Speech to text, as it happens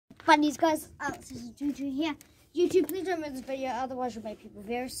bunnies, guys. This is Juju here. YouTube, please don't make this video, otherwise you'll make people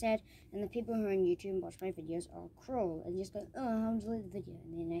very sad. And the people who are on YouTube and watch my videos are cruel and just go, oh, I'll delete the video.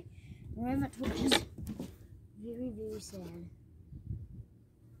 And then they remember it, which is very, very sad.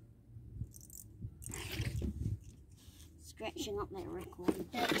 Scratching up that record.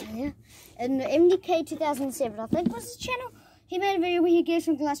 Yeah. In the MDK 2007, I think was his channel. He made a video where he gave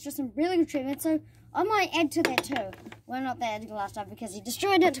some glass just some really good treatment, so I might add to that too. Well, not that glass jar because he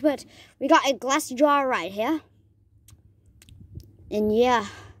destroyed it, but we got a glass jar right here. And yeah,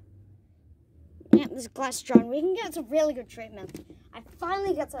 this glass jar, we can get some really good treatment. I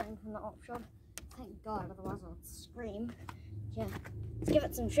finally got something from the op shop. Thank God, otherwise I would scream. Yeah, let's give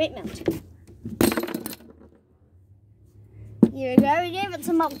it some treatment. Here we go, we gave it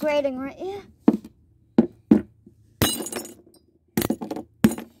some upgrading right here.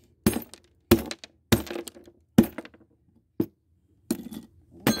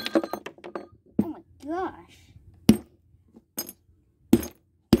 Oh my gosh.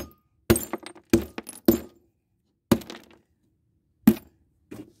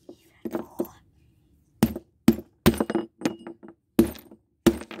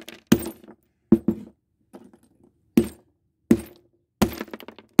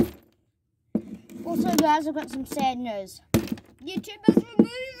 Also, guys, I've got some sad news. YouTube is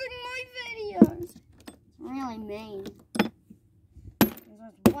removing my videos. It's really mean.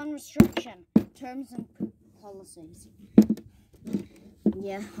 There's one restriction: terms and policies.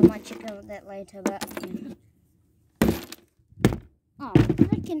 Yeah, I might check out that later, but yeah. Oh,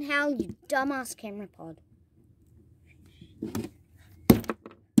 freaking hell, you dumbass camera pod.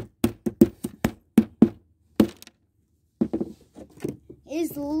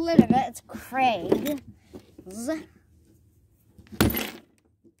 Is the lid of it, it's Craig.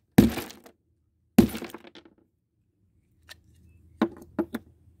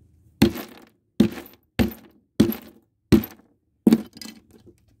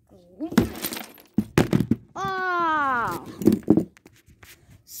 Oh,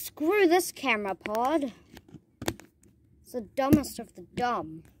 screw this camera pod. It's the dumbest of the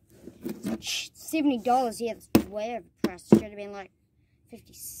dumb. $70, yeah, that's way overpriced. Should have been like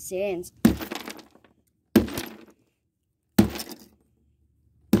 50 cents.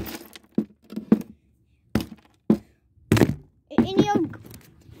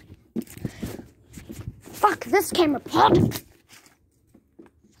 Fuck this camera pod.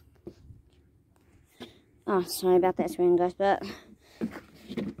 Oh, sorry about that screen, guys, but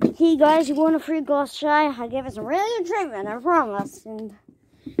here, guys, you want a free glass jar? I gave it some really good treatment, I promise, and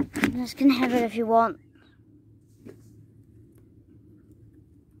you guys can have it if you want.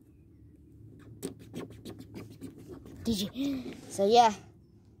 Did you? So yeah,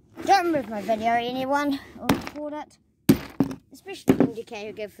 don't remove my video, anyone, or record it. Especially MDK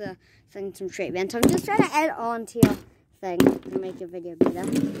who give the thing some treatment. I'm just trying to add on to your thing to make your video better.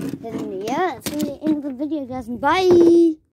 And yeah, that's the end of the video, guys, and bye!